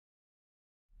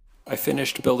I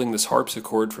finished building this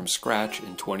harpsichord from scratch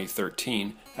in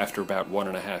 2013 after about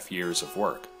 1.5 years of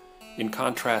work. In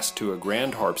contrast to a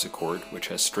grand harpsichord, which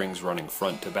has strings running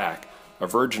front to back, a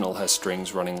virginal has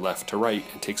strings running left to right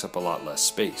and takes up a lot less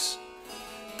space.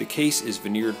 The case is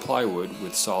veneered plywood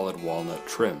with solid walnut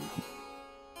trim.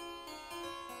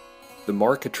 The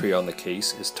marquetry on the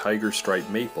case is tiger stripe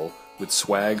maple with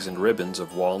swags and ribbons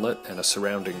of walnut and a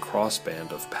surrounding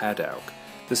crossband of paddock.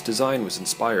 This design was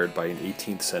inspired by an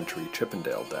 18th century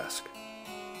Chippendale desk.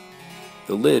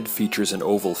 The lid features an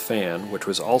oval fan, which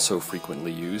was also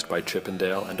frequently used by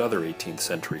Chippendale and other 18th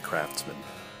century craftsmen.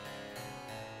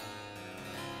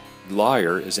 The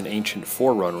lyre is an ancient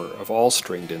forerunner of all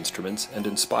stringed instruments and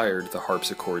inspired the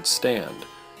harpsichord stand.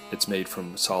 It's made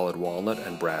from solid walnut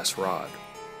and brass rod.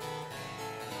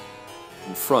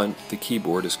 In front, the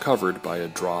keyboard is covered by a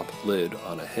drop lid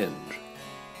on a hinge.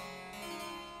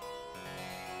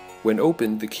 When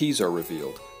opened, the keys are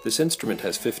revealed. This instrument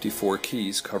has 54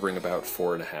 keys covering about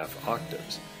 4.5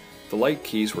 octaves. The light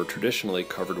keys were traditionally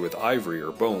covered with ivory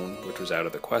or bone, which was out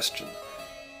of the question.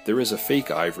 There is a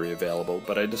fake ivory available,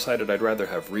 but I decided I'd rather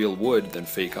have real wood than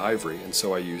fake ivory, and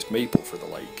so I used maple for the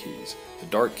light keys. The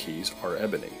dark keys are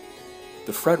ebony.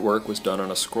 The fretwork was done on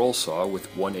a scroll saw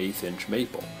with 1/8 inch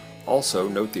maple. Also,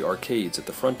 note the arcades at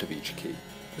the front of each key.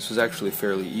 This was actually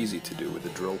fairly easy to do with a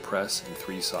drill press and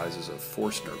 3 sizes of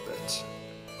Forstner bits.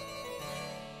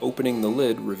 Opening the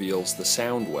lid reveals the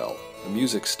sound well. A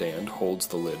music stand holds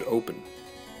the lid open.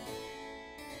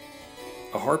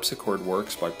 A harpsichord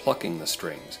works by plucking the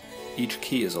strings. Each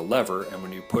key is a lever, and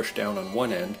when you push down on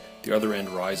one end, the other end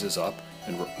rises up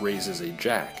and raises a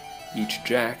jack. Each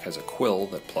jack has a quill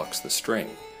that plucks the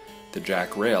string. The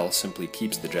jack rail simply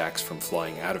keeps the jacks from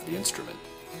flying out of the instrument.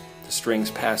 The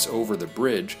strings pass over the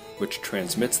bridge, which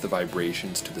transmits the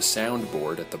vibrations to the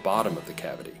soundboard at the bottom of the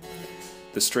cavity.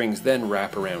 The strings then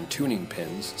wrap around tuning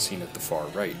pins, seen at the far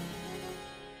right.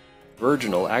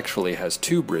 Virginal actually has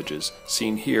 2 bridges,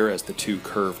 seen here as the 2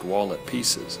 curved walnut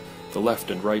pieces. The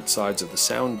left and right sides of the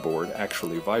soundboard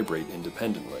actually vibrate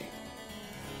independently.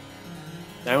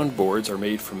 Soundboards are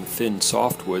made from thin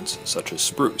softwoods such as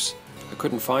spruce. I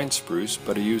couldn't find spruce,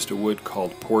 but I used a wood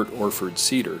called Port Orford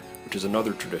cedar, which is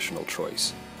another traditional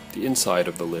choice. The inside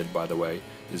of the lid, by the way,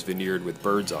 is veneered with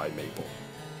bird's eye maple.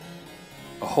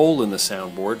 A hole in the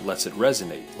soundboard lets it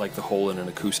resonate, like the hole in an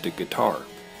acoustic guitar.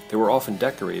 They were often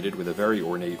decorated with a very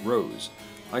ornate rose.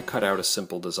 I cut out a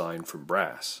simple design from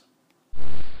brass.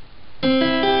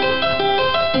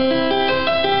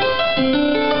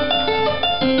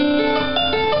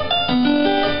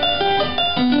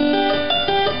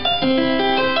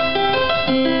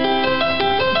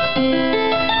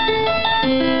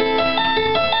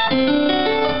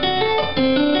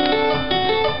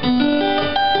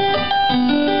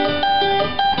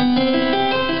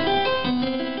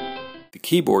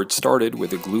 The keyboard started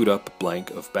with a glued-up blank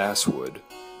of basswood.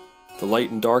 The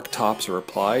light and dark tops are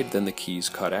applied, then the keys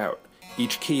cut out.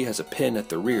 Each key has a pin at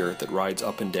the rear that rides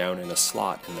up and down in a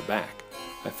slot in the back.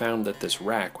 I found that this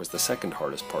rack was the second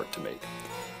hardest part to make.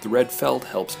 The red felt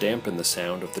helps dampen the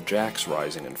sound of the jacks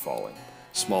rising and falling.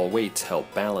 Small weights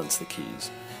help balance the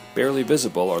keys. Barely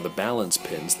visible are the balance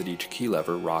pins that each key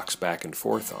lever rocks back and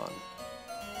forth on.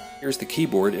 Here's the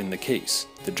keyboard in the case.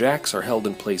 The jacks are held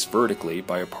in place vertically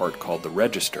by a part called the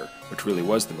register, which really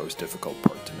was the most difficult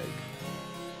part to make.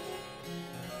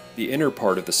 The inner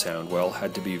part of the soundwell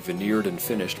had to be veneered and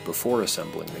finished before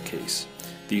assembling the case.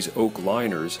 These oak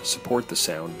liners support the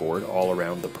soundboard all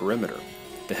around the perimeter.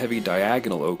 The heavy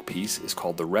diagonal oak piece is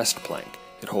called the rest plank.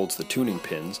 It holds the tuning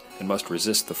pins and must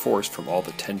resist the force from all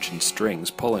the tension strings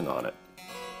pulling on it.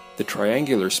 The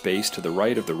triangular space to the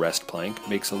right of the rest plank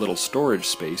makes a little storage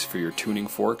space for your tuning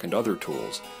fork and other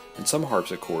tools. In some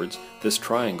harpsichords, this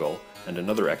triangle, and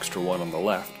another extra one on the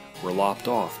left, were lopped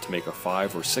off to make a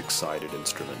 5- or 6-sided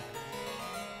instrument.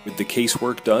 With the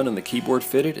casework done and the keyboard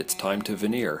fitted, it's time to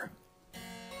veneer.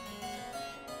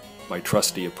 My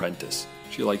trusty apprentice.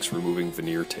 She likes removing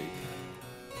veneer tape.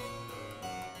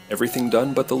 Everything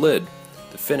done but the lid.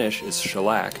 The finish is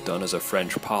shellac done as a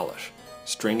French polish.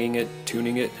 Stringing it,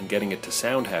 tuning it, and getting it to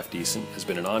sound half decent has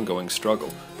been an ongoing struggle,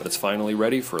 but it's finally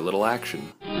ready for a little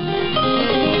action.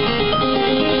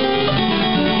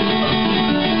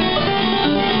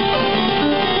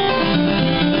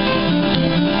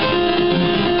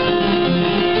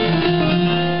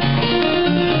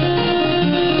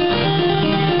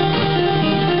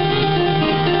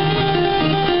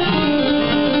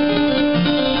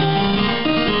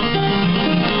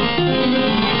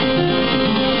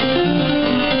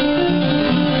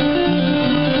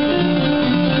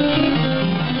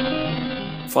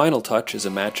 Final touch is a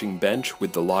matching bench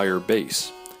with the lyre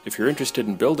base. If you're interested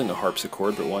in building a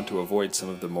harpsichord but want to avoid some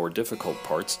of the more difficult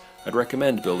parts, I'd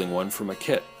recommend building one from a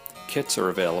kit. Kits are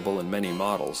available in many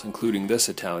models, including this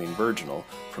Italian Virginal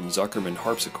from Zuckerman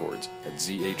Harpsichords at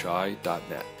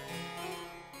zhi.net.